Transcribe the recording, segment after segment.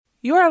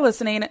You are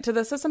listening to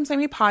the Systems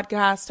Savvy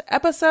Podcast,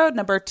 episode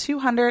number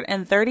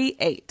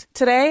 238.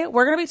 Today,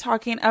 we're going to be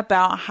talking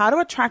about how to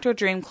attract your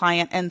dream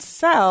client and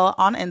sell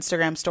on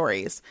Instagram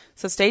stories.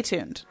 So stay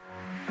tuned.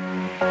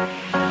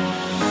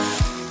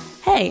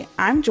 Hey,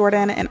 I'm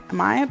Jordan, and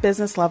my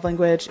business love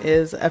language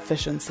is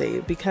efficiency,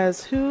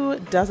 because who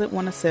doesn't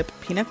want to sip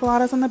pina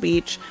coladas on the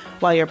beach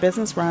while your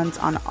business runs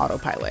on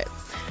autopilot?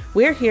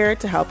 We're here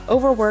to help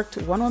overworked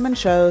one-woman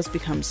shows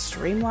become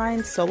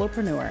streamlined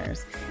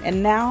solopreneurs.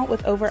 And now,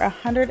 with over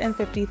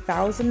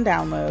 150,000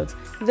 downloads,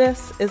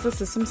 this is the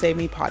Systems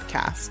Savvy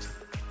Podcast.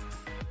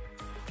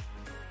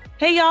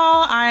 Hey,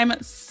 y'all. I'm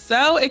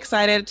so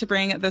excited to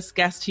bring this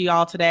guest to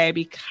y'all today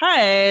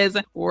because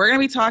we're going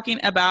to be talking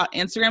about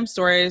Instagram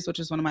stories, which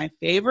is one of my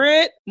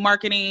favorite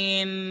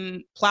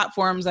marketing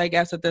platforms, I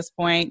guess, at this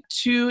point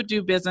to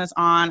do business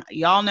on.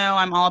 Y'all know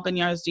I'm all up in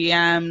y'all's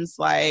DMs,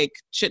 like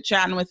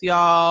chit-chatting with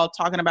y'all,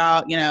 talking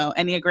about,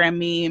 Enneagram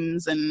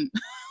memes and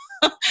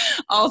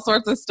all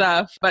sorts of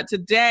stuff. But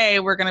today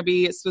we're going to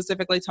be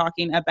specifically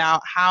talking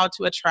about how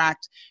to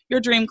attract your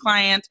dream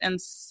client and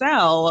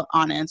sell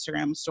on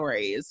Instagram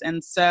stories.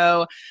 And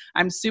so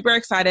I'm super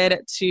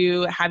excited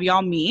to have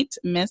y'all meet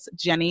Miss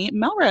Jenny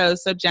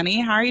Melrose. So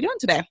Jenny, how are you doing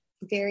today?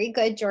 Very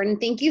good, Jordan.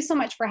 Thank you so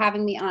much for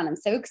having me on. I'm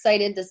so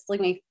excited. This is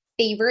like my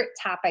favorite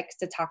topics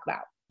to talk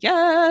about.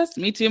 Yes,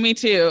 me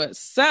too.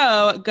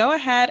 So go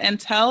ahead and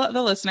tell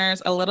the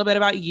listeners a little bit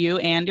about you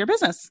and your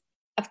business.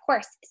 Of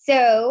course.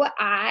 So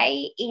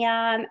I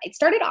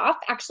started off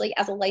actually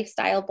as a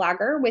lifestyle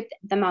blogger with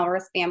the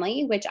Melrose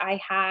family, which I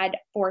had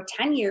for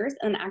 10 years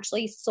and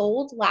actually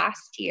sold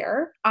last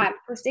year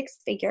for 6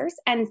 figures,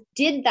 and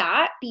did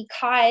that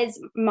because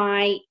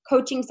my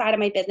coaching side of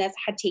my business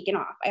had taken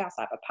off. I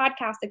also have a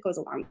podcast that goes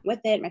along with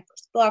it, my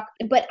first book,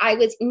 but I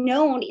was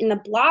known in the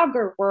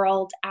blogger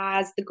world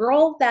as the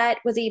girl that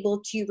was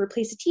able to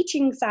replace a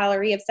teaching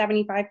salary of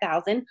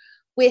 $75,000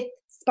 with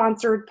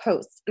sponsored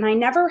posts. And I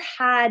never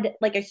had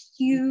like a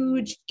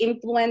huge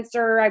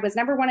influencer. I was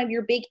never one of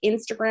your big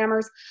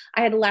Instagrammers.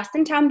 I had less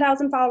than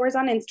 10,000 followers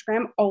on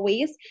Instagram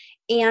always.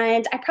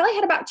 And I probably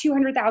had about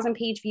 200,000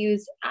 page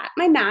views at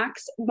my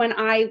max when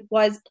I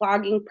was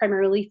blogging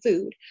primarily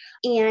food.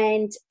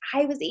 And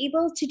I was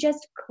able to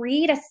just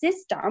create a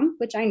system,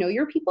 which I know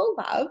your people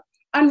love,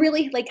 on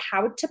really like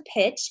how to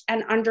pitch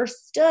and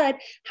understood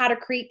how to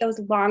create those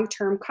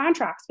long-term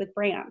contracts with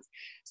brands.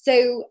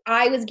 So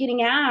I was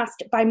getting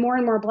asked by more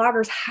and more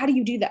bloggers, how do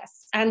you do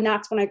this? And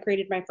that's when I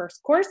created my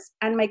first course,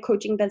 and my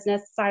coaching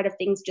business side of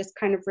things just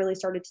kind of really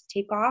started to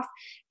take off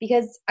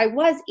because I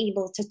was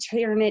able to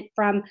turn it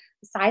from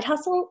side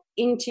hustle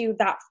into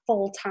that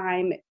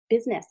full-time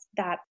business.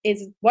 That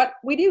is what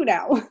we do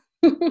now.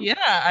 Yeah,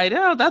 I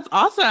know. That's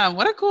awesome.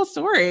 What a cool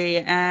story.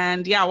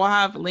 And yeah, we'll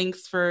have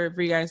links for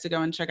you guys to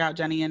go and check out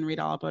Jenny and read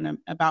all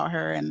about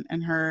her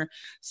and her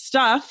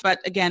stuff.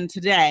 But again,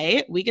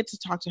 today we get to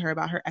talk to her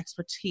about her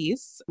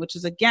expertise, which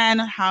is again,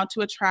 how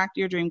to attract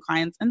your dream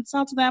clients and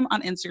sell to them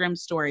on Instagram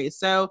stories.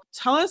 So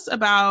tell us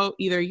about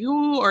either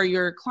you or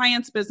your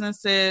clients'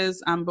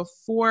 businesses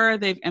before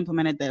they've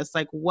implemented this.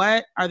 Like,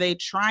 what are they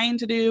trying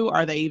to do?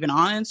 Are they even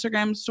on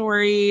Instagram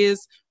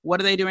stories?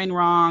 What are they doing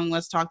wrong?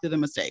 Let's talk through the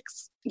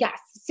mistakes. Yes.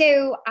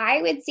 So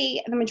I would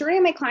say the majority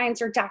of my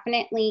clients are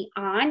definitely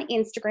on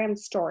Instagram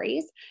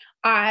stories.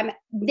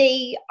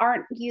 They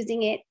aren't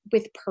using it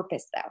with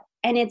purpose though.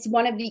 And it's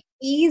one of the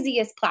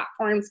easiest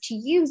platforms to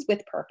use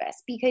with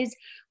purpose because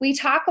we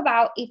talk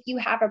about if you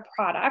have a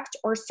product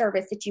or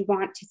service that you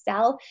want to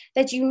sell,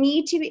 that you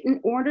need to,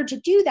 in order to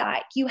do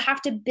that, you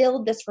have to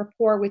build this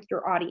rapport with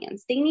your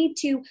audience. They need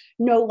to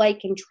know,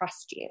 like, and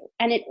trust you.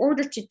 And in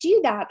order to do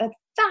that, the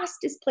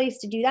fastest place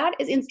to do that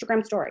is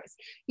Instagram stories.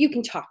 You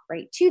can talk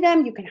right to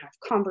them. You can have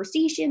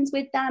conversations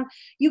with them.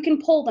 You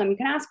can poll them. You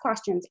can ask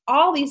questions,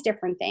 all these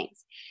different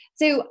things.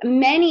 So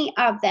many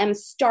of them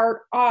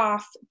start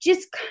off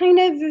just kind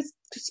of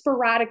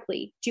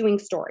sporadically doing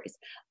stories,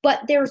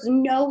 but there's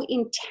no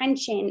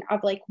intention of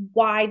like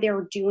why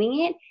they're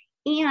doing it.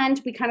 And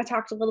we kind of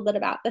talked a little bit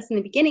about this in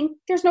the beginning.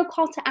 There's no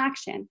call to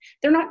action.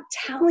 They're not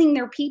telling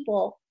their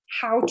people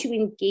how to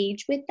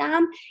engage with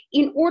them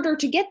in order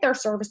to get their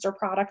service or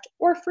product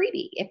or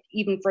freebie, if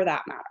even for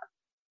that matter.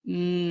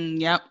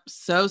 Yep.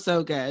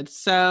 So good.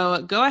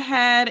 So go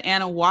ahead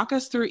and walk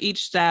us through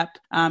each step.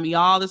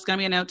 Y'all, this is going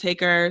to be a note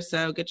taker.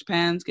 So get your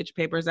pens, get your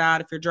papers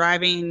out. If you're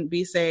driving,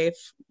 be safe,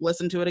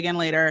 listen to it again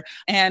later,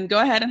 and go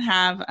ahead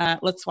and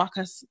let's walk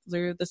us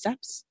through the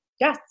steps.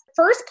 Yes.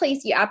 First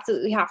place you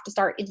absolutely have to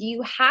start is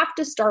you have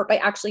to start by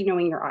actually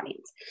knowing your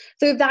audience.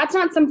 So if that's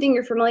not something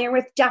you're familiar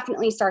with,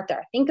 definitely start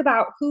there. Think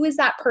about who is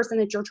that person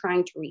that you're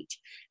trying to reach.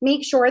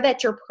 Make sure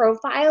that your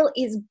profile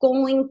is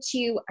going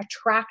to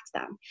attract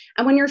them.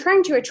 And when you're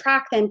trying to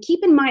attract them,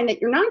 keep in mind that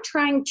you're not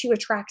trying to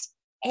attract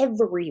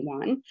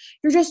everyone.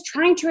 You're just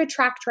trying to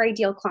attract your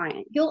ideal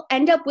client. You'll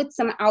end up with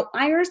some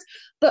outliers,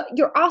 but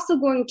you're also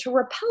going to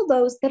repel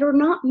those that are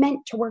not meant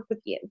to work with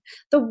you.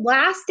 The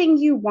last thing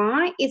you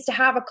want is to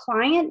have a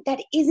client that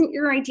isn't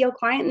your ideal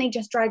client and they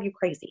just drive you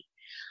crazy.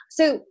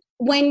 So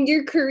when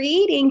you're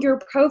creating your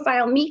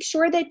profile, make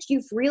sure that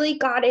you've really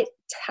got it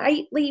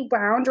tightly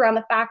wound around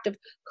the fact of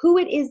who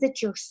it is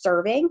that you're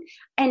serving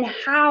and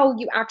how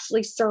you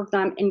actually serve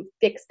them and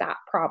fix that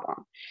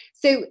problem.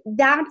 So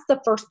that's the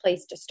first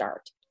place to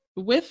start.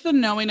 With the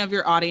knowing of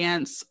your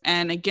audience,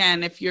 and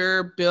again, if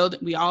you're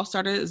we all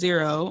started at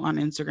 0 on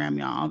Instagram,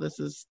 y'all. This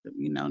is,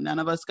 none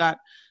of us got,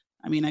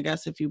 I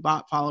guess if you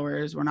bought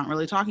followers, we're not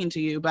really talking to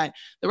you, but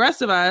the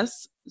rest of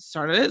us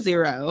started at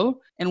 0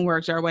 and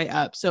worked our way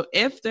up. So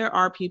if there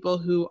are people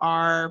who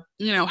are,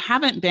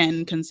 haven't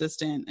been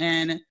consistent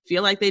and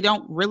feel like they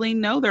don't really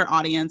know their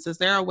audience, is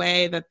there a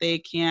way that they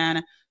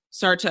can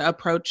start to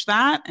approach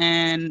that?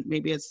 And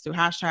maybe it's through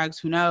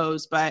hashtags, who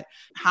knows, but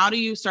how do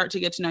you start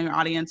to get to know your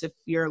audience if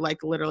you're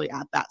like literally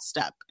at that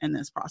step in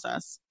this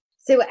process?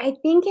 So I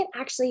think it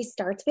actually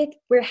starts with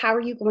how are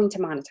you going to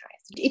monetize?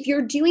 If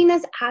you're doing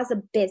this as a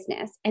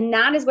business and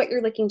that is what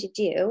you're looking to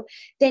do,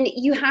 then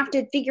you have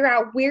to figure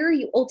out where are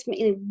you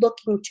ultimately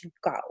looking to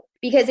go.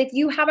 Because if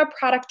you have a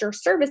product or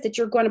service that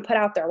you're going to put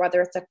out there, whether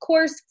it's a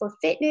course for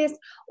fitness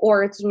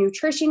or it's a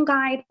nutrition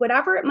guide,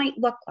 whatever it might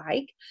look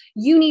like,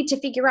 you need to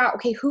figure out,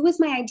 okay, who is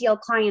my ideal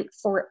client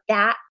for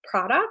that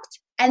product?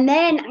 And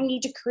then I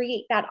need to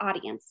create that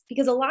audience,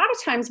 because a lot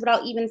of times what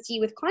I'll even see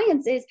with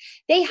clients is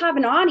they have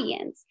an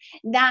audience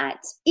that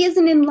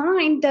isn't in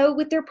line though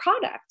with their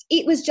product.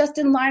 It was just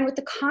in line with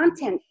the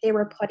content they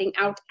were putting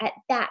out at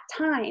that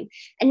time.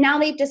 And now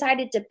they've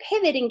decided to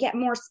pivot and get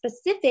more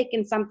specific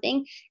in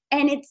something,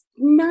 and it's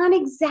not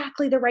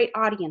exactly the right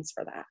audience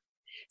for that.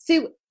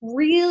 So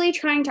really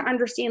trying to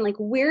understand like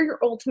where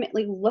you're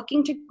ultimately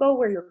looking to go,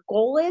 where your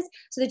goal is,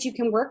 so that you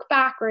can work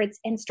backwards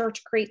and start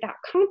to create that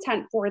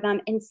content for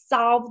them and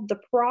solve the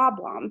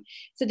problem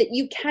so that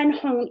you can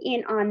hone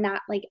in on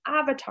that like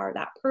avatar,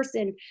 that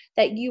person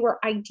that you are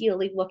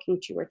ideally looking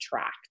to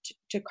attract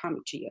to come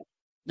to you.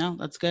 No,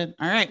 that's good.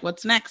 All right.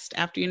 What's next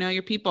after you know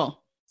your people?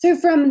 So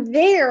from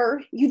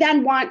there, you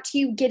then want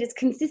to get as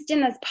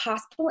consistent as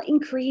possible in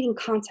creating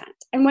content.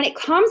 And when it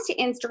comes to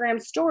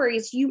Instagram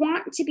stories, you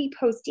want to be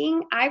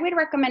posting, I would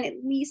recommend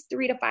at least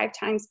 3 to 5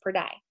 times per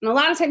day. And a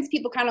lot of times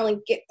people kind of like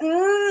get,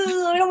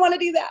 I don't want to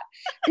do that.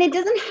 And it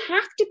doesn't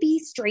have to be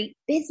straight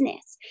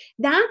business.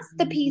 That's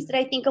the piece that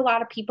I think a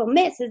lot of people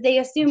miss, is they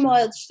assume,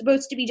 well, it's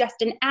supposed to be just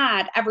an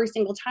ad every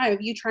single time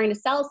of you trying to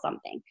sell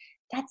something.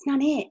 That's not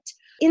it.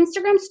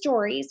 Instagram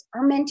stories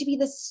are meant to be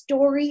the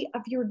story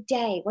of your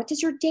day. What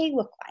does your day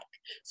look like?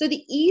 So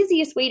the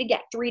easiest way to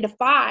get 3 to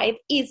 5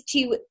 is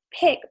to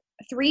pick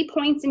 3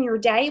 points in your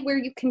day where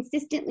you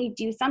consistently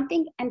do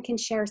something and can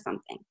share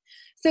something.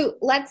 So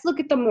let's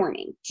look at the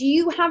morning. Do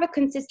you have a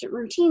consistent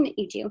routine that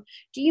you do?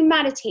 Do you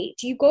meditate?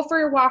 Do you go for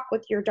a walk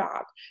with your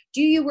dog?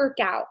 Do you work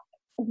out?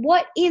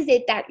 What is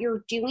it that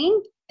you're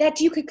doing that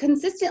you could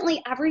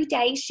consistently every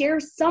day share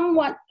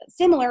somewhat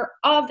similar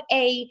of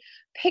a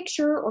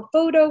picture or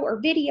photo or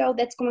video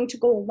that's going to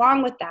go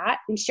along with that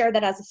and share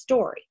that as a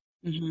story?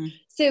 Mm-hmm.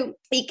 So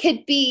it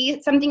could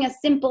be something as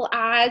simple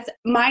as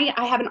I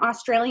have an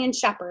Australian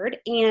Shepherd,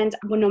 and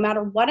no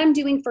matter what I'm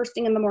doing first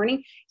thing in the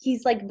morning,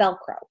 he's like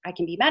Velcro. I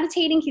can be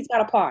meditating, he's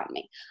got a paw on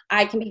me.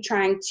 I can be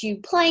trying to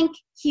plank,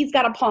 he's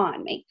got a paw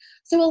on me.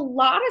 So a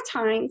lot of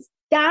times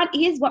that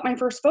is what my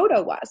first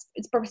photo was.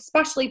 It's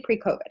especially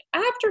pre-COVID.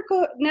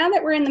 Now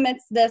that we're in the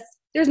midst of this,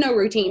 there's no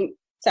routine.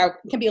 So it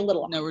can be a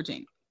little no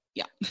routine.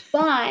 Yeah.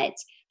 But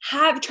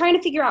trying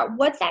to figure out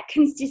what's that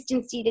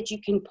consistency that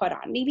you can put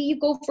on. Maybe you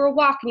go for a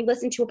walk and you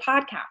listen to a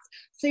podcast.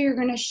 So you're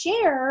going to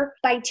share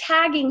by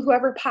tagging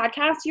whoever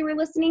podcast you were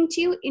listening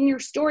to in your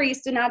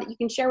stories. So now that you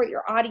can share with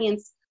your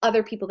audience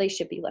other people they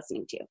should be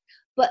listening to.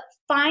 But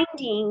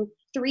finding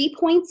 3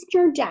 points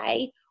in your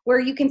day where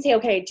you can say,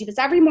 okay, I do this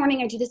every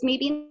morning. I do this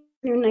maybe in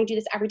the afternoon, and I do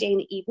this every day in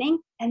the evening.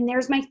 And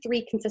there's my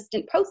 3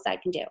 consistent posts I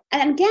can do.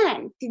 And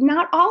again,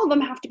 not all of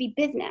them have to be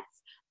business.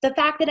 The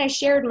fact that I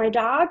shared my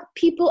dog,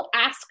 people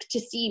ask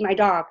to see my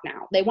dog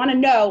now. They want to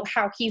know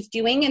how he's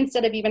doing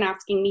instead of even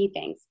asking me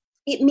things.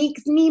 It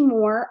makes me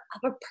more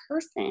of a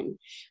person.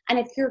 And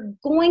if you're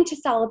going to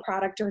sell a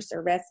product or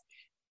service,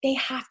 they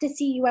have to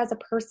see you as a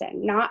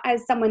person, not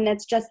as someone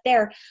that's just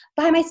there.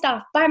 Buy my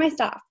stuff, buy my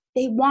stuff.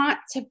 They want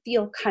to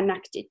feel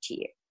connected to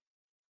you.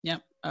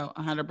 Yep. Oh,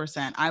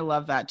 100%. I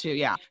love that too.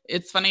 Yeah.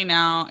 It's funny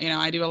now,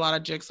 I do a lot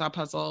of jigsaw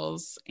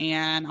puzzles,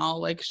 and I'll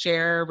like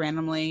share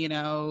randomly,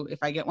 if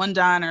I get one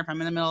done or if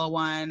I'm in the middle of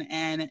one.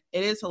 And it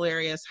is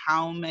hilarious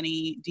how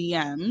many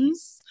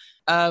DMs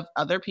of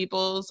other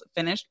people's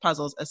finished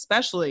puzzles,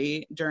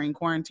 especially during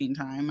quarantine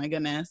time. My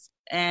goodness.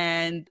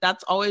 And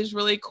that's always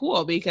really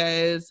cool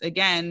because,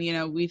 again,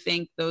 we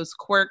think those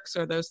quirks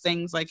or those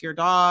things like your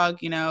dog,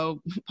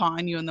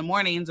 pawing you in the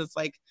mornings, it's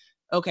like,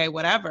 okay,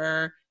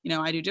 whatever.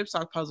 I do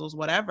jigsaw puzzles,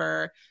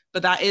 whatever,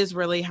 but that is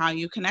really how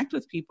you connect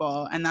with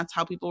people. And that's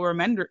how people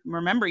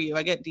remember you.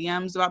 I get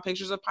DMs about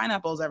pictures of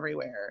pineapples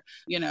everywhere,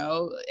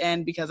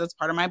 and because it's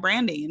part of my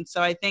branding.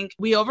 So I think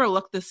we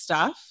overlook this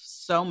stuff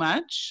so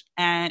much,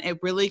 and it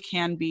really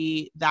can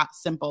be that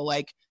simple.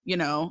 Like,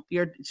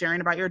 you're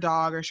sharing about your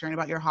dog or sharing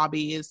about your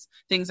hobbies,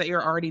 things that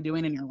you're already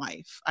doing in your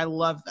life. I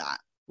love that.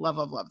 Love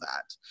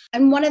that.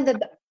 And one of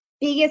the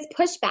biggest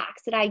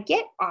pushbacks that I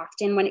get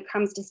often when it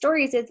comes to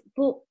stories is,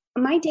 well,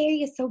 my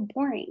day is so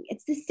boring.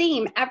 It's the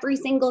same every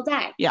single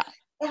day. Yeah.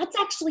 That's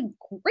actually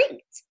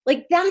great.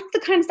 Like, that's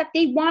the kind of stuff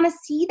they want to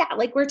see, that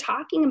like we're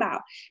talking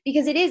about,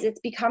 because it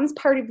becomes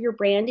part of your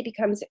brand. It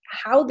becomes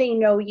how they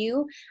know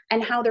you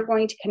and how they're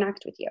going to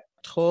connect with you.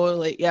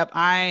 Totally. Yep.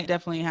 I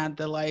definitely had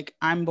the like,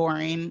 I'm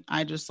boring.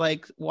 I just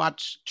like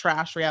watch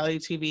trash reality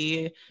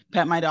TV,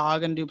 pet my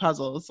dog, and do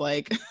puzzles.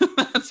 Like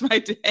that's my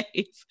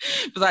days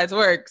besides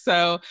work.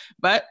 So,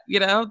 but you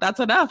know, that's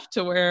enough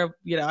to where,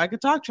 you know, I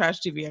could talk trash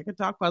TV. I could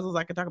talk puzzles.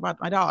 I could talk about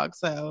my dog.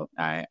 So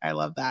I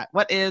love that.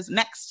 What is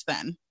next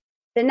then?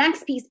 The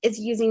next piece is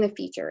using the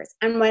features.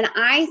 And when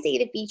I say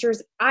the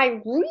features,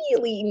 I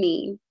really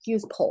mean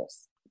use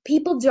polls.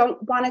 People don't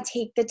want to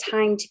take the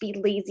time to be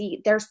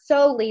lazy. They're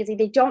so lazy.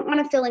 They don't want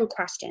to fill in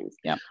questions.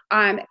 Yep.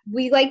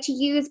 We like to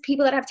use,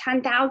 people that have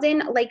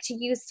 10,000 like to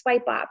use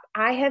Swipe Up.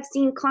 I have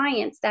seen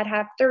clients that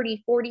have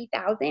 30,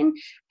 40,000,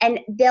 and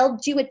they'll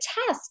do a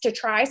test to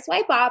try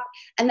Swipe Up,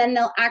 and then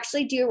they'll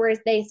actually do where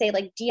they say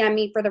like, DM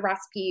me for the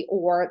recipe,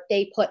 or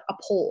they put a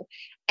poll.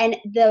 And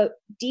the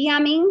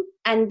DMing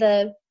and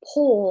the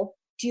poll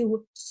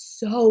do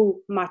so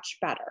much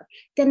better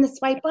than the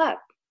Swipe Up.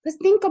 Because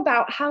think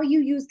about how you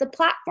use the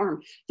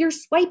platform. You're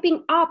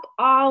swiping up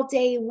all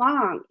day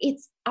long.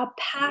 It's a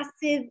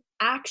passive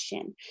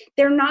action.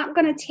 They're not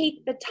going to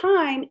take the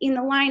time in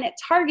the line at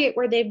Target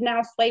where they've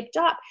now swiped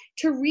up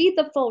to read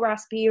the full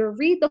recipe or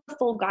read the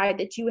full guide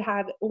that you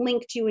have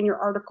linked to in your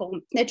article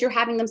that you're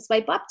having them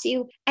swipe up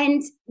to.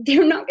 And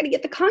they're not going to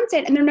get the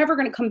content, and they're never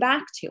going to come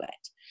back to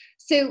it.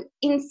 So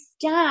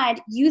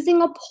instead,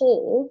 using a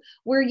poll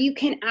where you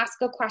can ask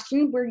a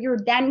question where you're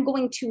then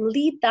going to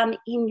lead them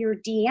in your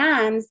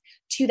DMs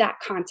to that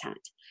content.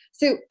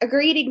 So a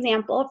great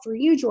example for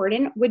you,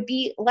 Jordan, would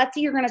be, let's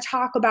say you're going to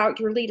talk about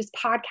your latest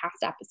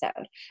podcast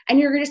episode, and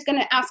you're just going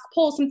to ask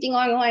poll something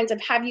along the lines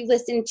of, have you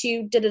listened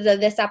to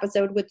this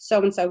episode with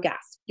so-and-so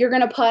guest? You're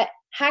going to put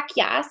heck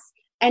yes,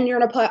 and you're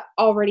going to put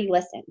already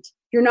listened.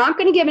 You're not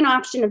going to give an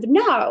option of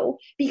no,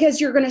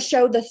 because you're going to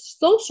show the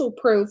social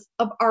proof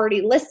of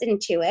already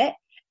listened to it,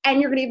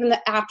 and you're going to give them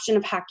the option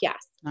of heck yes.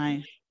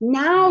 Nice.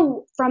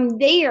 Now, from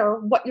there,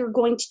 what you're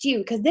going to do,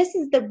 because this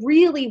is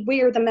really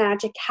where the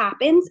magic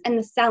happens and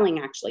the selling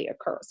actually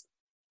occurs.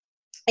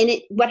 And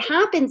what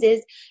happens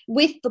is,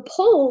 with the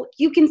poll,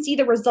 you can see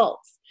the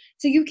results.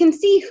 So you can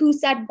see who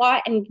said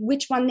what and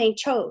which one they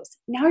chose.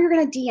 Now you're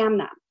going to DM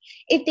them.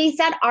 If they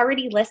said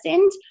already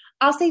listened,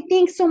 I'll say,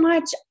 thanks so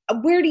much.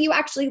 Where do you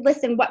actually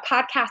listen? What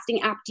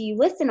podcasting app do you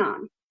listen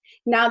on?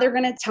 Now they're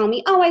going to tell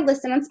me, oh, I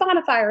listen on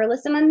Spotify, or I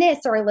listen on this,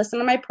 or I listen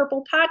on my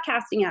Purple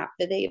podcasting app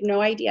that they have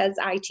no idea is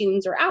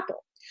iTunes or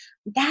Apple.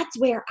 That's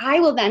where I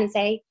will then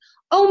say,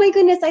 oh my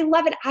goodness, I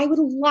love it. I would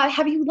love,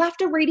 have you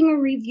left a rating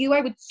and review?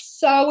 I would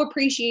so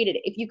appreciate it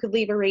if you could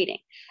leave a rating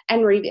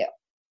and review.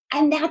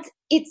 And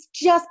it's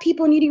just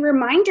people needing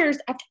reminders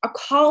of a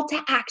call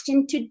to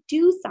action to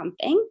do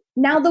something.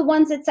 Now the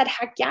ones that said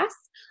heck yes,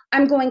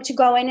 I'm going to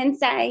go in and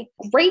say,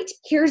 great,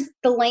 here's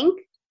the link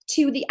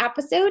to the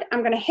episode.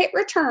 I'm going to hit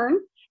return,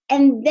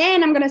 and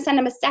then I'm going to send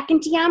them a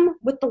second DM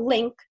with the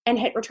link and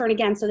hit return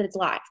again so that it's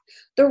live.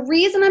 The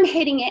reason I'm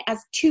hitting it as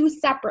two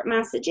separate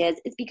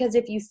messages is because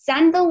if you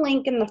send the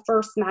link in the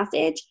first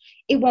message,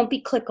 it won't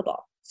be clickable.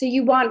 So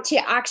you want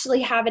to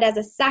actually have it as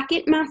a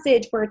second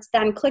message where it's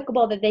then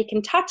clickable, that they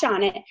can touch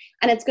on it,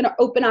 and it's going to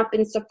open up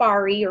in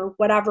Safari or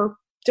whatever,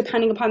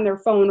 depending upon their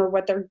phone or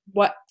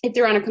if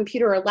they're on a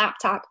computer or a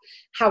laptop,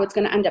 how it's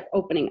going to end up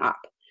opening up.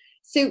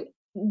 So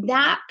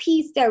that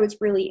piece, though, is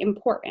really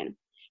important.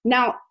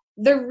 Now,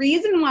 the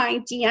reason why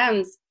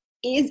DMs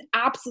is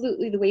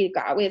absolutely the way to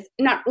go is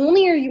not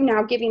only are you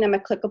now giving them a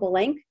clickable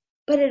link,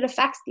 but it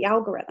affects the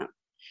algorithm.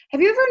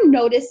 Have you ever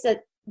noticed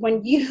that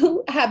when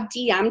you have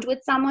DM'd with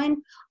someone,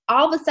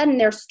 all of a sudden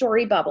their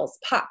story bubbles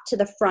pop to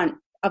the front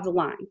of the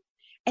line,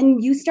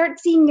 and you start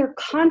seeing their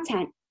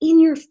content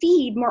in your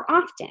feed more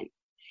often?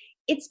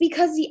 It's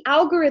because the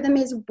algorithm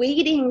is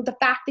weighting the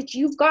fact that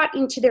you've got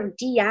into their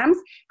DMs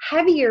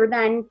heavier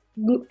than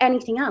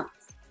anything else.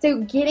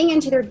 So getting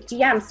into their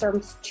DMs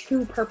serves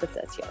two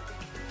purposes here.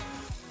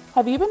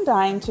 Have you been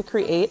dying to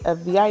create a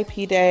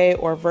VIP day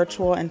or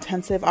virtual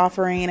intensive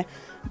offering,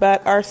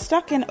 but are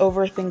stuck in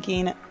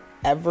overthinking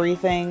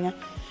everything?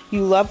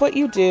 You love what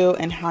you do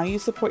and how you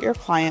support your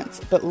clients,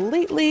 but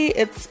lately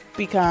it's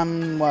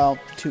become,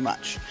 too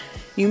much.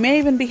 You may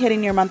even be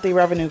hitting your monthly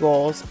revenue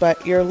goals,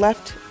 but you're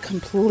left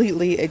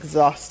completely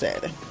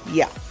exhausted.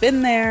 Yeah,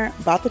 been there,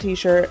 bought the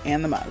t-shirt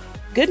and the mug.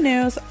 Good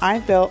news,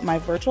 I've built my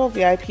virtual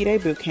VIP Day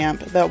Bootcamp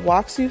that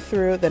walks you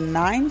through the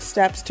 9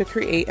 steps to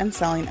create and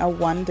selling a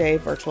one-day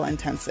virtual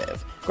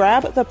intensive.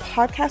 Grab the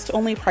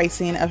podcast-only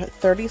pricing of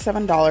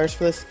 $37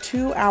 for this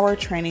 2-hour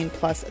training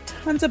plus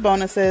tons of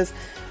bonuses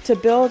to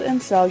build and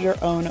sell your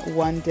own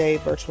one-day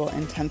virtual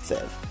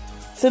intensive.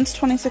 Since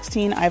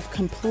 2016, I've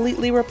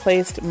completely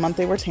replaced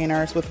monthly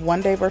retainers with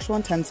one-day virtual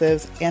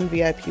intensives and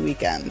VIP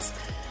weekends.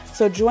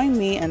 So join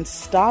me and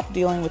stop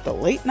dealing with the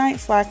late night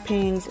Slack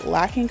pings,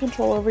 lacking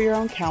control over your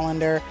own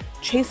calendar,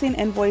 chasing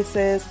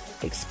invoices,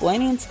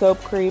 explaining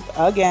scope creep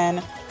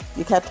again.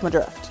 You catch my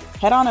drift.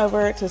 Head on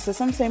over to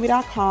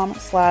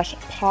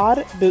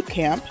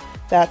systemsavvy.com/podbootcamp.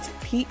 That's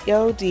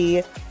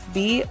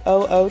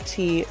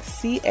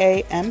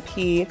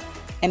PODBOOTCAMP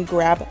and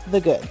grab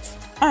the goods.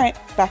 All right,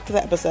 back to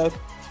the episode.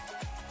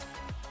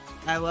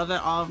 I love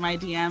that all of my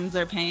DMs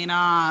are paying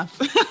off.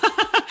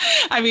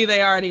 I mean,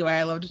 they are anyway.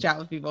 I love to chat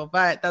with people,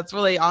 but that's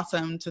really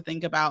awesome to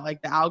think about,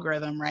 like the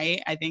algorithm,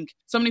 right? I think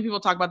so many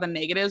people talk about the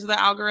negatives of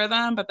the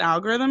algorithm, but the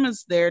algorithm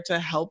is there to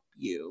help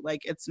you.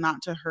 Like, it's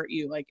not to hurt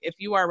you. Like, if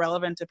you are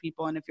relevant to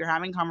people and if you're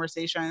having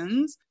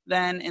conversations,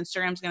 then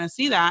Instagram's going to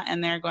see that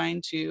and they're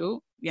going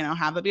to,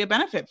 have it be a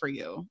benefit for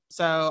you.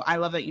 So I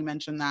love that you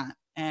mentioned that.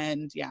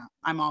 And yeah,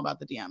 I'm all about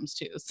the DMs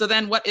too. So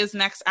then what is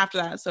next after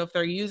that? So if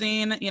they're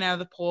using,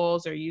 the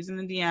polls, they're using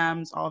the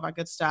DMs, all of that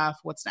good stuff,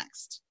 what's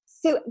next?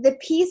 So the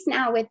piece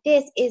now with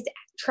this is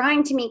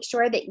trying to make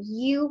sure that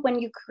when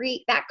you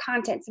create that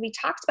content, so we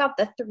talked about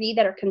the 3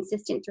 that are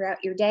consistent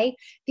throughout your day.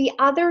 The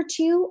other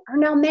 2 are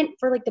now meant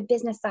for like the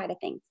business side of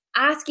things.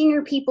 Asking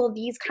your people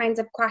these kinds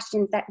of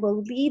questions that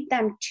will lead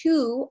them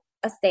to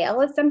a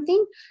sale of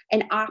something,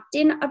 an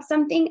opt-in of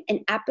something,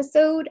 an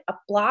episode, a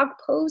blog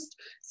post,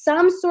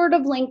 some sort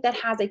of link that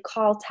has a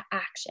call to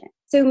action.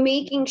 So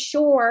making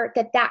sure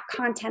that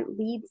content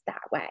leads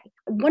that way.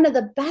 One of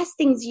the best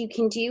things you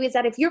can do is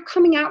that if you're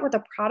coming out with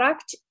a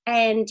product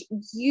and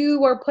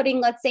you are putting,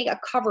 let's say, a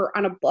cover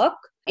on a book,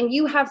 and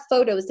you have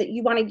photos that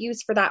you want to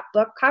use for that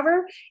book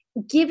cover,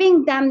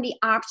 giving them the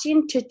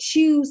option to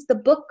choose the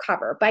book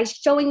cover by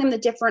showing them the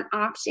different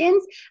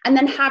options and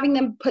then having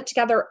them put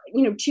together,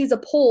 choose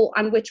a poll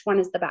on which one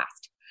is the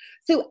best.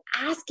 So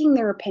asking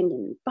their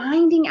opinion,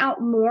 finding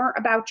out more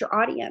about your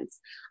audience.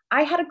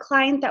 I had a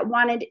client that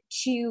wanted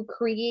to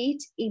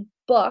create a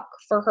book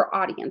for her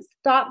audience,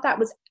 thought that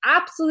was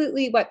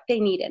absolutely what they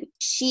needed.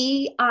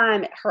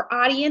 Her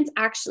audience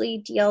actually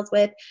deals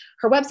with,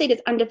 her website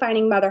is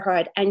Undefining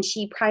Motherhood, and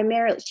she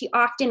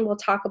often will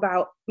talk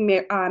about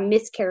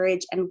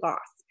miscarriage and loss.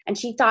 And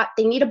she thought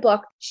they need a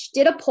book. She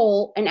did a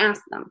poll and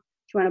asked them, do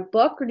you want a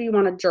book or do you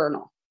want a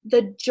journal?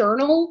 The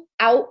journal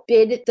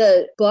outbid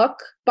the book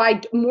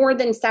by more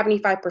than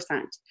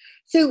 75%.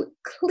 So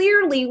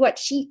clearly what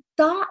she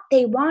thought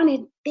they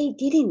wanted, they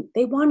didn't.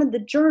 They wanted the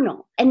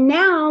journal. And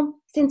now,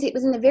 since it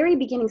was in the very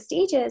beginning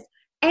stages,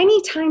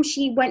 anytime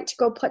she went to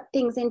go put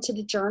things into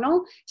the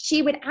journal,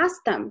 she would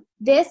ask them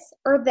this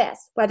or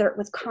this, whether it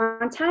was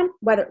content,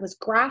 whether it was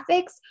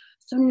graphics.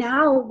 So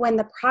now when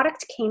the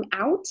product came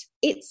out,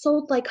 it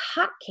sold like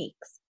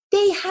hotcakes.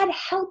 They had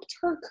helped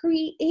her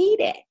create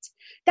it.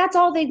 That's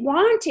all they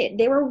wanted.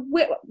 They were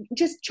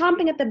just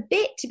chomping at the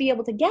bit to be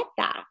able to get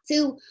that.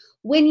 So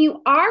when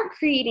you are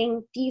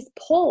creating these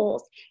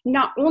polls,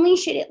 not only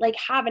should it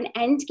have an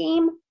end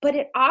game, but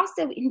it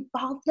also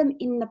involves them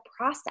in the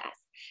process.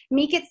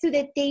 Make it so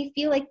that they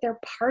feel like they're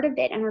part of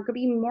it and are going to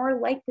be more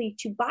likely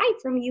to buy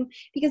from you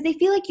because they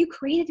feel like you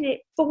created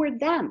it for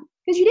them.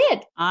 Because you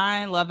did.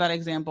 I love that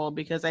example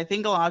because I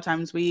think a lot of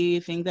times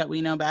we think that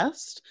we know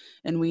best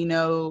and we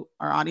know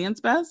our audience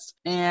best.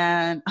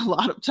 And a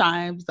lot of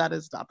times that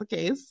is not the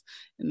case.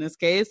 In this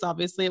case,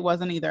 obviously it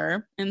wasn't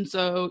either. And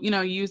so,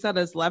 use that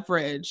as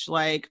leverage.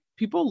 Like,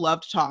 people love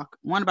to talk,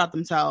 1, about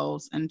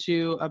themselves, and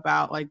 2,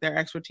 about their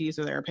expertise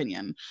or their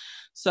opinion.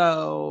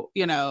 So,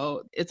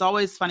 it's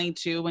always funny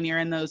too, when you're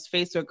in those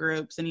Facebook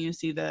groups and you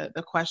see the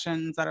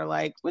questions that are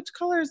like, which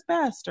color is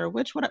best or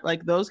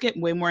those get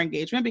way more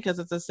engagement because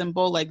it's a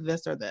simple,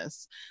 this or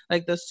this,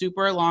 the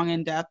super long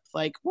in depth,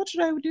 what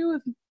should I do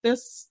with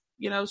this,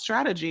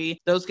 strategy?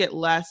 Those get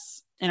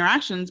less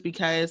interactions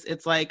because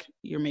it's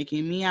you're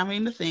making me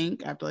having to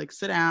think. I have to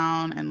sit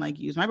down and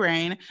use my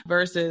brain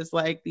versus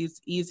these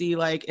easy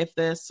if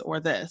this or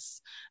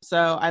this.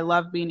 So I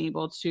love being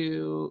able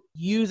to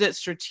use it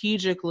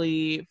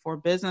strategically for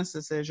business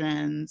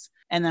decisions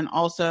and then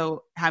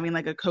also having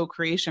a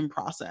co-creation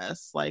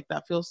process.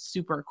 That feels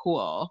super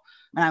cool.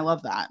 And I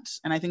love that.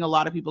 And I think a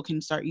lot of people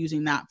can start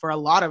using that for a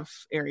lot of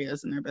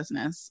areas in their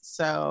business.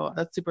 So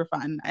that's super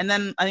fun. And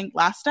then I think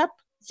last step.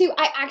 So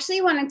I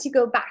actually wanted to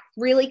go back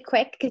really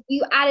quick because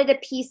you added a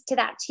piece to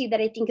that too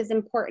that I think is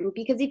important.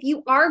 Because if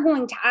you are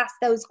going to ask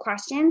those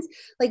questions,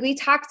 like we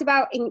talked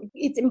about,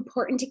 it's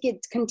important to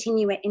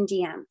continue it in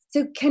DMs.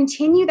 So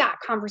continue that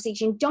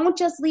conversation. Don't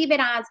just leave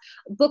it as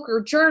book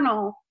or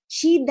journal.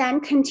 She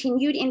then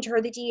continued into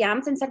the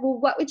DMs and said, well,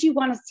 what would you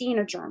want to see in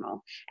a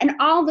journal? And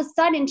all of a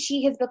sudden,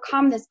 she has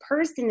become this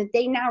person that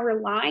they now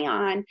rely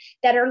on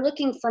that are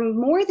looking for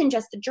more than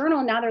just a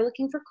journal. Now they're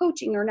looking for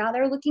coaching, or now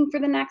they're looking for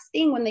the next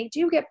thing when they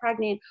do get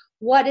pregnant.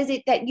 What is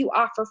it that you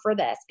offer for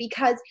this?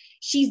 Because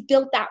she's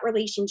built that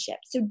relationship.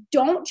 So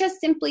don't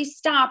just simply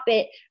stop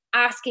it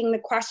asking the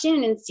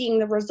question and seeing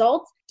the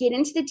results. Get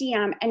into the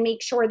DM and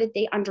make sure that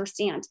they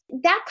understand.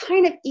 That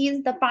kind of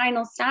is the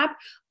final step.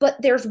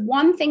 But there's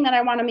one thing that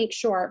I want to make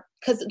sure,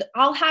 because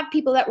I'll have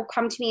people that will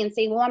come to me and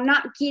say, well, I'm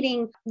not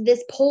getting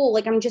this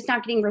poll. I'm just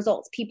not getting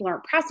results. People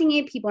aren't pressing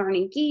it. People aren't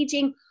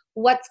engaging.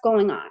 What's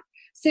going on?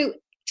 So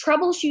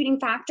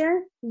troubleshooting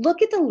factor,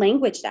 look at the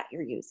language that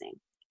you're using.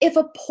 If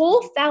a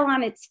poll fell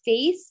on its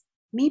face,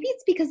 maybe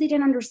it's because they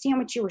didn't understand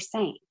what you were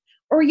saying,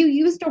 or you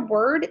used a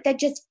word that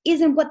just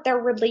isn't what they're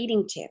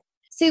relating to.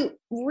 So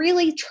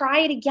really try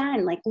it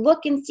again, like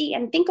look and see,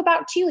 and think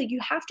about too, like you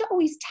have to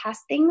always test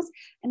things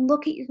and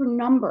look at your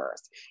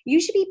numbers. You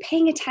should be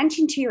paying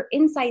attention to your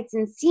insights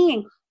and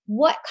seeing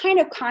what kind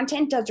of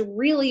content does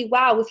really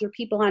well with your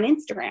people on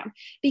Instagram,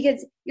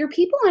 because your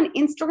people on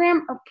Instagram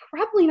are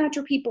probably not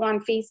your people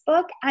on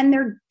Facebook, and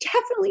they're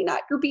definitely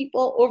not your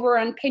people over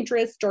on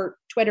Pinterest or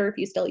Twitter if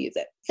you still use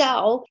it.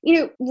 So,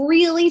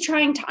 really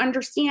trying to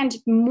understand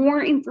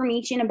more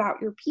information about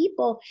your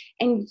people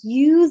and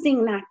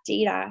using that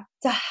data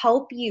to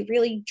help you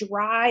really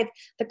drive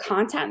the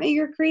content that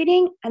you're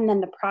creating and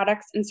then the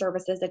products and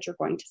services that you're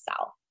going to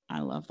sell. I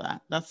love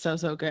that. That's so,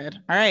 so good.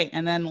 All right.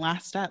 And then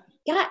last step.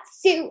 Yeah.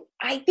 So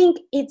I think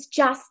it's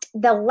just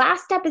the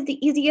last step is the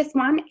easiest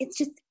one. It's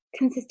just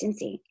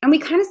consistency. And we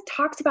kind of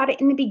talked about it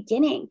in the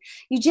beginning.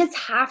 You just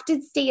have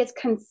to stay as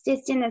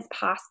consistent as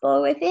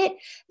possible with it.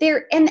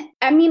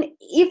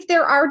 If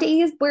there are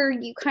days where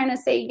you kind of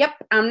say, yep,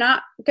 I'm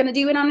not going to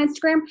do it on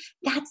Instagram,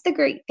 that's the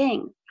great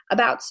thing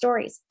about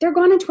stories. They're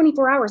gone in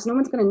 24 hours. No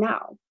one's going to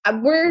know.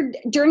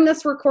 During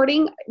this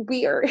recording,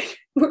 we're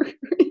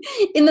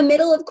in the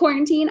middle of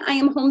quarantine. I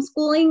am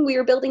homeschooling. We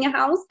are building a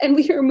house and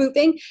we are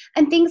moving,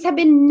 and things have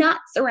been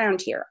nuts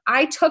around here.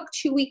 I took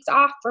 2 weeks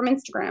off from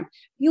Instagram.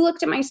 If you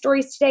looked at my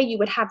stories today, you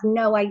would have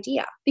no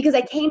idea, because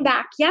I came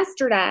back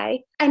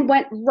yesterday and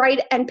went right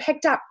and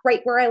picked up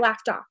right where I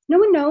left off. No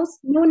one knows.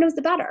 No one knows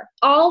the better.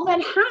 All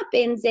that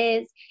happens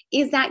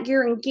is that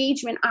your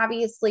engagement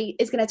obviously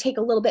is going to take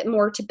a little bit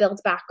more to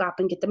build back up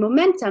and get the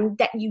momentum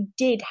that you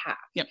did have.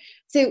 Yep.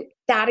 So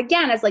that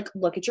again is like,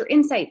 look at your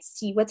insights,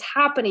 see what's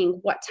happening,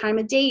 what time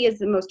of day is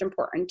the most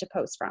important to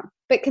post from.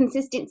 But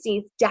consistency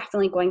is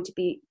definitely going to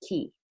be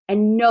key,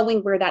 and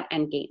knowing where that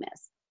end game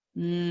is.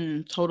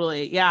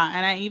 Totally. Yeah.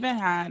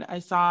 And I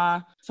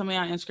saw somebody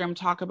on Instagram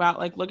talk about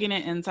like looking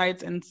at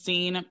insights and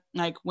seeing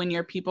like when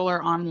your people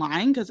are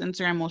online, because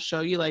Instagram will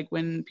show you like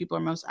when people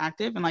are most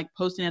active, and like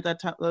posting at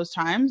those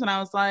times. And I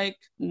was like,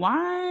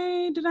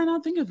 why did I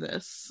not think of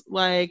this?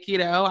 Like,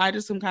 I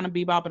just am kind of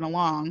bebopping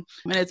along,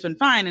 and it's been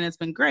fine and it's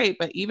been great.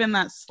 But even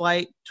that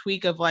slight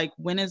tweak of like,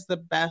 when is the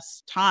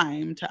best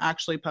time to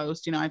actually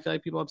post? I feel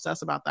like people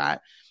obsess about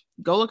that.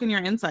 Go look in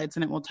your insights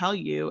and it will tell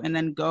you, and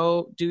then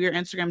go do your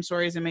Instagram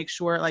stories and make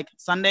sure like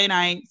Sunday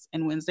nights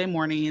and Wednesday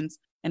mornings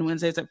and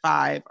Wednesdays at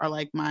 5 are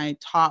like my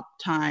top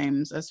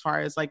times as far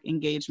as like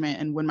engagement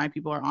and when my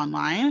people are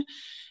online.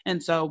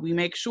 And so we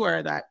make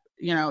sure that,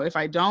 if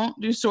I don't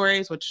do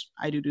stories, which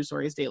I do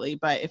stories daily,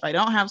 but if I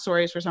don't have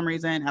stories for some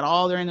reason at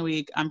all during the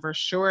week, I'm for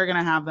sure going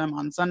to have them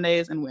on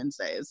Sundays and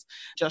Wednesdays,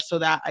 just so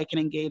that I can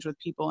engage with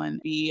people and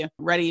be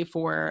ready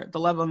for the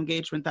level of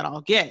engagement that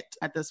I'll get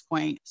at this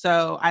point.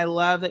 So I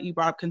love that you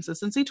brought up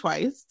consistency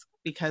twice,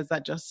 because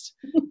that just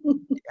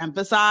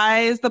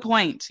emphasize the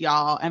point,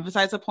 y'all.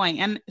 Emphasize the point.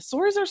 And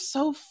stories are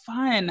so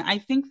fun. I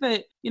think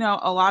that,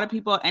 a lot of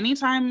people,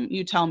 anytime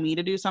you tell me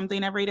to do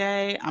something every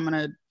day, I'm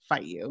going to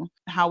fight you.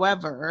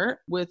 However,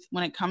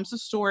 when it comes to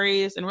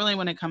stories, and really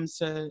when it comes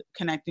to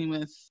connecting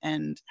with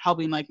and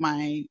helping like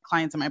my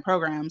clients and my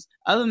programs,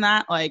 other than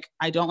that, like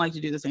I don't like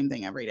to do the same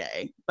thing every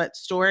day. But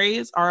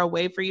stories are a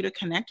way for you to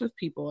connect with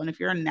people. And if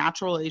you're a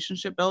natural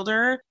relationship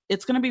builder,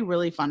 it's going to be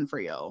really fun for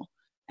you.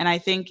 And I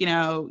think,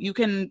 you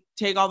can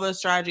take all those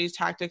strategies,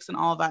 tactics, and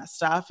all of that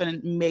stuff and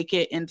make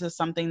it into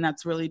something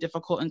that's really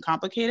difficult and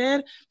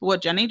complicated. But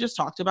what Jenny just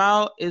talked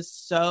about is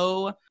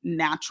so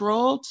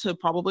natural to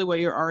probably what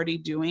you're already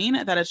doing,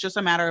 that it's just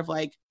a matter of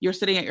like, you're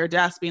sitting at your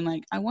desk being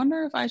like, I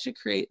wonder if I should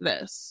create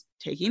this.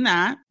 Taking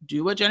that,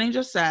 do what Jenny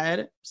just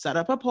said, set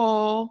up a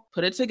poll,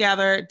 put it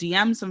together,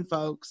 DM some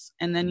folks,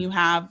 and then you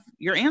have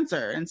your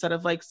answer instead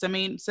of like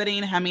sitting,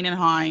 hemming and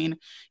hawing,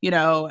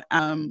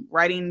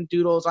 writing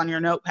doodles on your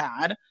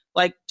notepad.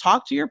 Like,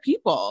 talk to your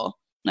people.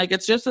 Like,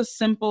 it's just a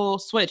simple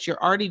switch.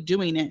 You're already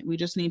doing it. We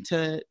just need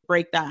to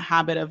break that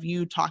habit of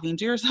you talking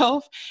to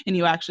yourself and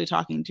you actually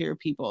talking to your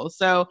people.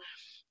 So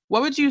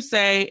what would you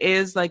say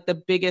is like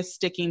the biggest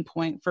sticking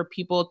point for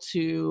people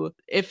to,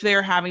 if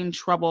they're having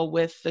trouble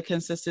with the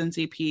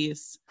consistency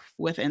piece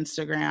with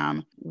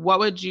Instagram, what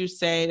would you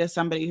say to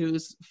somebody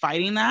who's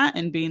fighting that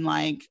and being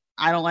like,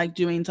 I don't like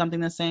doing something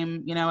the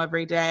same,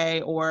 every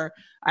day, or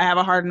I have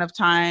a hard enough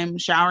time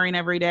showering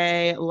every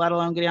day, let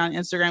alone getting on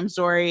Instagram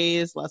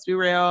stories. Let's be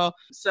real.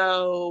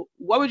 So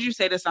what would you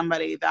say to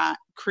somebody that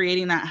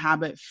creating that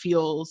habit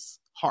feels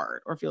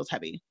hard or feels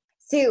heavy?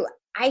 So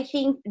I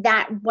think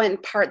that one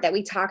part that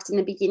we talked in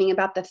the beginning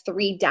about the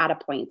 3 data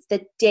points,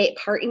 the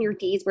part in your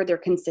days where they're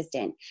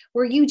consistent,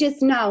 where you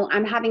just know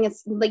you're having a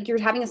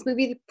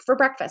smoothie for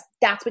breakfast.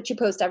 That's what you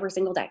post every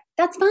single day.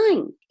 That's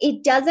fine.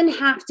 It doesn't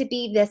have to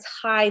be this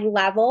high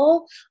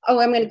level.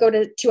 Oh, I'm going to go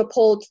to a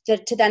poll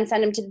to then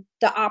send them to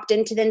the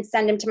opt-in to then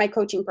send them to my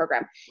coaching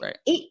program. Right.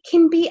 It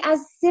can be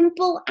as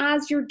simple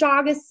as your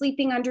dog is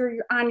sleeping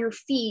on your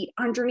feet,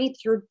 underneath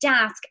your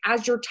desk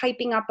as you're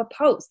typing up a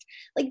post.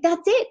 Like,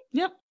 that's it.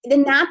 Yep.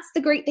 Then that's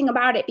the great thing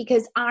about it,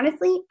 because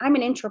honestly, I'm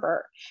an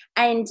introvert.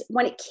 And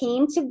when it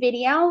came to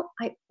video,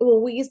 I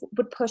always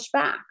would push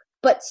back.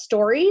 But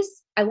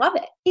stories, I love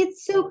it.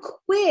 It's so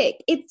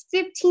quick. It's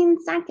 15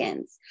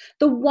 seconds.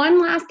 The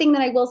one last thing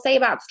that I will say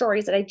about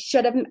stories that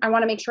I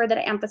want to make sure that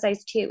I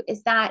emphasize too,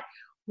 is that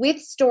with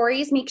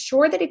stories, make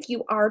sure that if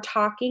you are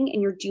talking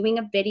and you're doing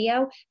a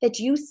video, that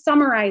you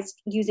summarize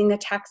using the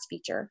text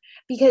feature,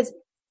 because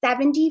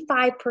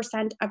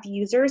 75% of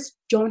users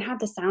don't have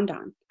the sound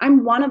on.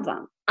 I'm one of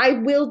them. I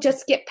will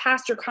just skip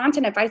past your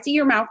content. If I see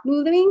your mouth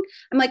moving,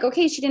 I'm like,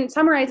 okay, she didn't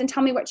summarize and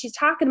tell me what she's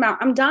talking about.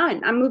 I'm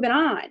done. I'm moving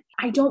on.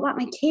 I don't want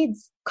my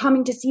kids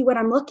coming to see what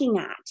I'm looking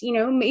at.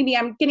 Maybe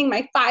I'm getting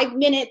my 5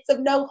 minutes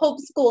of no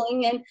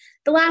homeschooling, and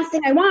the last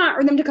thing I want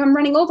are them to come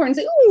running over and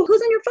say, "Ooh,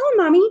 who's on your phone,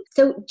 mommy?"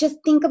 So just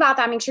think about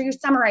that. Make sure you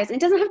summarize. And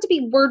it doesn't have to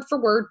be word for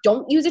word.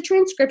 Don't use a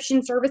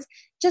transcription service.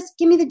 Just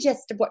give me the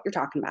gist of what you're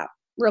talking about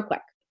real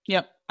quick.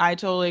 Yep. I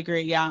totally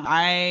agree. Yeah.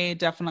 I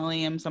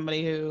definitely am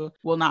somebody who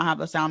will not have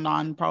the sound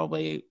on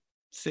probably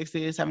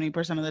 60 to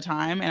 70% of the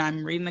time. And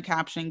I'm reading the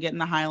caption, getting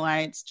the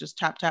highlights, just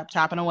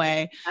tapping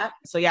away.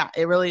 So yeah,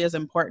 it really is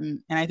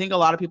important. And I think a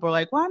lot of people are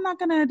like, well, I'm not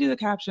going to do the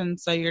caption.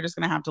 So you're just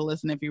going to have to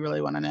listen if you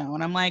really want to know.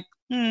 And I'm like,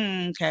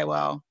 okay,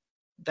 well,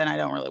 then I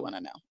don't really want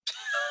to know.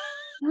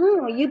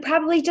 Oh, you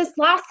probably just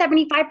lost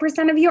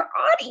 75% of your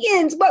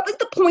audience. What was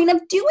the point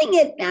of doing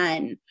it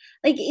then?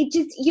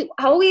 You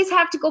always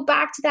have to go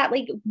back to that.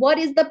 What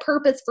is the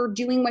purpose for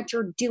doing what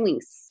you're doing?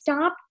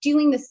 Stop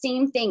doing the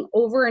same thing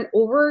over and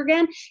over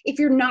again if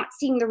you're not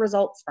seeing the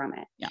results from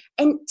it. Yeah.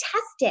 And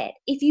test it.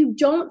 If you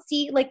don't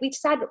see, like we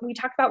talked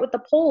about with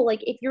the poll,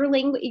 if your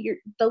language,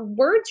 the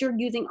words you're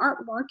using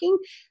aren't working,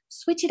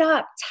 switch it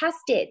up,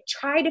 test it,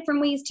 try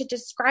different ways to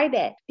describe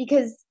it.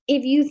 Because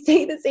if you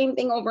say the same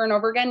thing over and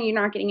over again, you're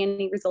not getting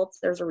any results.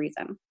 There's a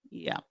reason.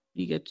 Yeah.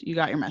 You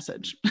got your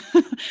message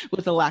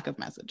with a lack of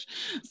message.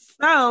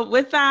 So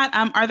with that,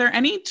 are there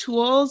any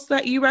tools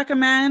that you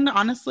recommend?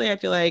 Honestly, I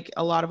feel like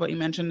a lot of what you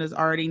mentioned is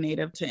already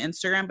native to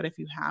Instagram, but if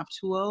you have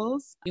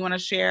tools you want to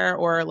share,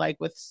 or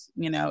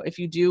if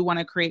you do want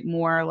to create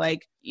more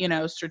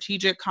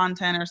strategic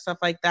content or stuff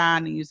like that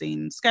and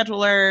using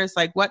schedulers,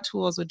 what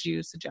tools would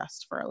you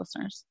suggest for our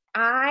listeners?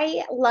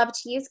 I love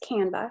to use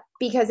Canva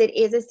because it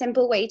is a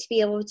simple way to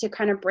be able to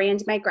kind of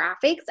brand my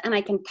graphics, and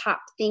I can pop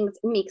things,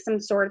 make some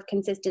sort of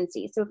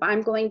consistency. So if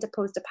I'm going to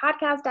post a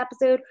podcast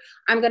episode,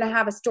 I'm going to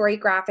have a story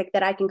graphic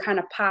that I can kind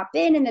of pop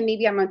in, and then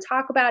maybe I'm going to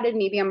talk about it.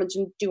 Maybe I'm going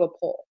to do a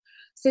poll.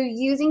 So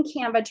using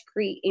Canva to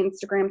create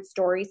Instagram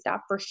story stuff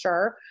for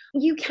sure.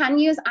 You can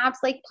use apps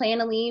like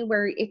Planoly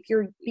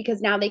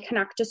because now they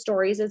connect to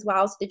stories as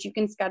well so that you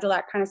can schedule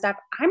that kind of stuff.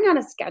 I'm not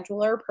a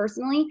scheduler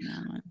personally.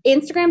 No.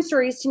 Instagram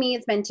stories to me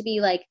is meant to be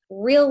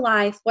real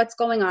life, what's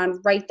going on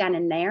right then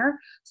and there.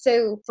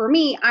 So for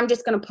me, I'm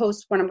just going to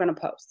post when I'm going to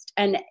post.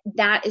 And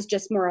that is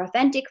just more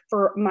authentic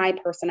for my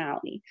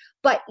personality.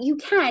 But you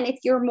can, if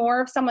you're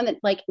more of someone that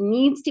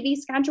needs to be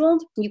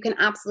scheduled, you can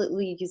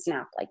absolutely use an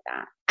app like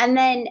that. And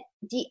then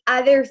the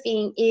other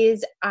thing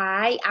is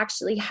I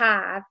actually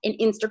have an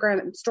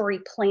Instagram story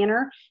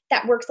planner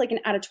that works like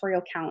an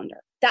editorial calendar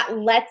that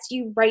lets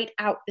you write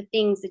out the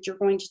things that you're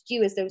going to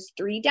do as those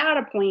 3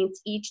 data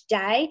points each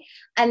day.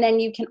 And then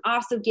you can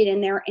also get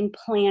in there and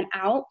plan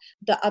out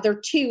the other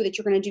 2 that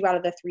you're going to do out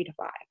of the 3 to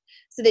 5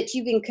 so that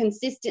you can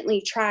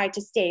consistently try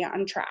to stay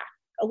on track.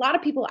 A lot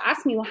of people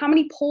ask me, well, how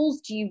many polls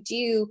do you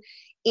do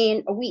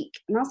in a week?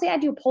 And I'll say I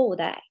do a poll a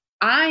day.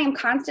 I am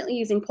constantly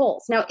using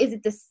polls. Now, is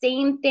it the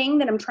same thing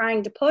that I'm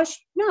trying to push?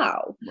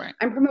 No. Right.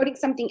 I'm promoting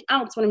something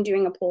else when I'm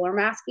doing a poll, or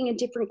I'm asking a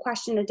different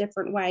question a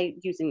different way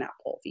using that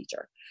poll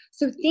feature.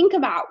 So think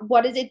about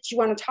what is it you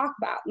want to talk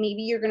about.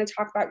 Maybe you're going to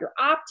talk about your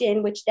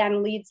opt-in, which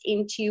then leads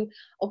into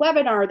a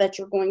webinar that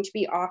you're going to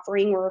be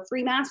offering, or a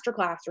free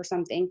masterclass or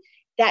something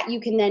that you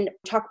can then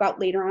talk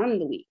about later on in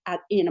the week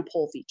in a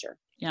poll feature.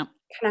 Yeah.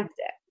 Connect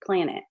it,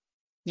 plan it.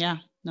 Yeah.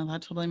 No,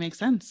 that totally makes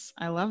sense.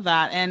 I love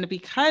that. And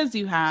because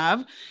you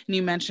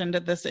mentioned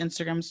this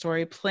Instagram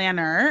story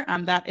planner,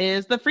 that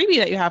is the freebie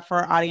that you have for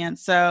our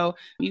audience. So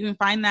you can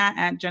find that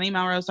at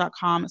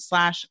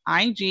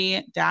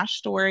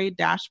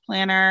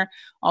jennymelrose.com/IG-story-planner.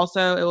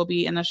 Also, it will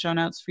be in the show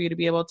notes for you to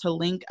be able to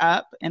link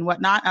up and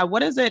whatnot.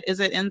 What is it? Is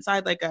it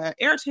inside a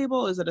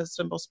Airtable? Is it a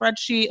simple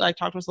spreadsheet?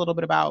 Talk to us a little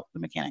bit about the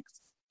mechanics.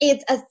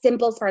 It's a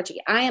simple spreadsheet.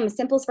 I am a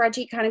simple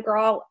spreadsheet kind of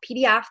girl,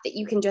 PDF that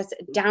you can just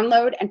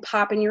download and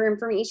pop in your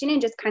information and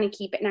just kind of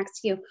keep it next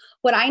to you.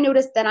 What I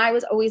noticed that I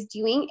was always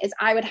doing is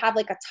I would have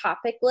a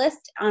topic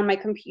list on my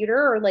computer,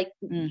 or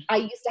I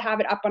used to have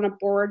it up on a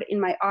board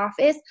in my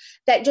office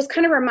that just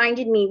kind of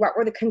reminded me what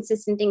were the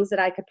consistent things that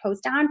I could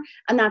post on.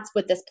 And that's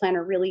what this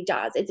planner really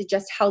does. It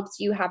just helps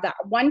you have that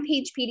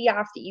 1-page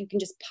PDF that you can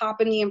just pop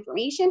in the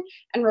information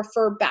and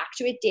refer back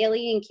to it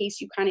daily in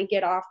case you kind of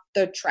get off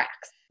the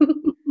tracks.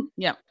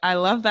 Yep. I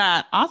love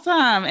that.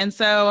 Awesome. And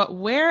so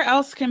where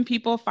else can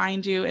people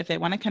find you if they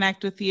want to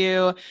connect with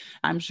you?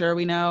 I'm sure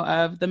we know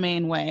of the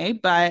main way,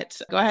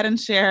 but go ahead and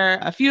share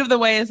a few of the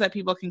ways that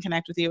people can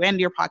connect with you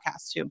and your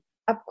podcast too.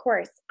 Of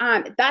course.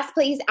 Best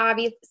place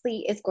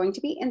obviously is going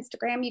to be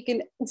Instagram. You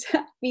can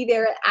be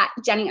there at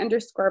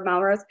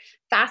Jenny_Melrose.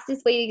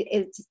 Fastest way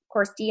is, of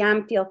course,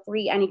 DM. Feel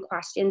free. Any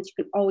questions,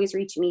 you can always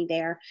reach me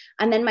there.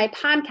 And then my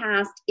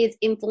podcast is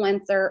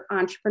Influencer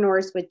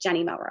Entrepreneurs with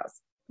Jenny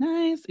Melrose.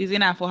 Nice. Easy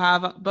enough. We'll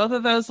have both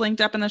of those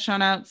linked up in the show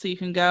notes so you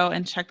can go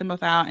and check them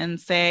both out and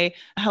say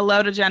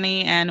hello to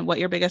Jenny and what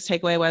your biggest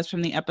takeaway was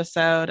from the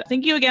episode.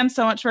 Thank you again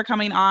so much for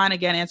coming on.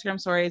 Again,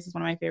 Instagram stories is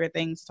one of my favorite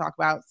things to talk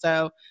about.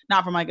 So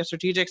not from like a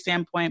strategic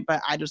standpoint,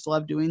 but I just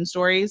love doing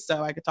stories.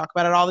 So I could talk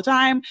about it all the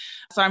time.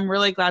 So I'm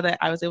really glad that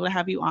I was able to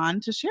have you on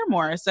to share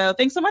more. So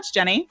thanks so much,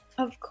 Jenny.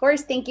 Of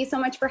course. Thank you so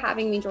much for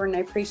having me, Jordan. I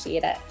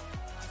appreciate it.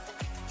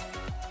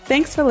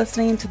 Thanks for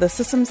listening to the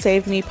System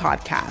Saved Me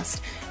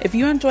podcast. If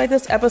you enjoyed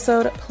this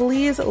episode,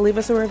 please leave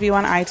us a review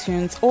on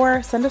iTunes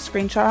or send a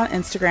screenshot on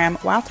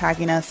Instagram while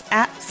tagging us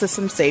at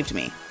System Saved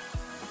Me.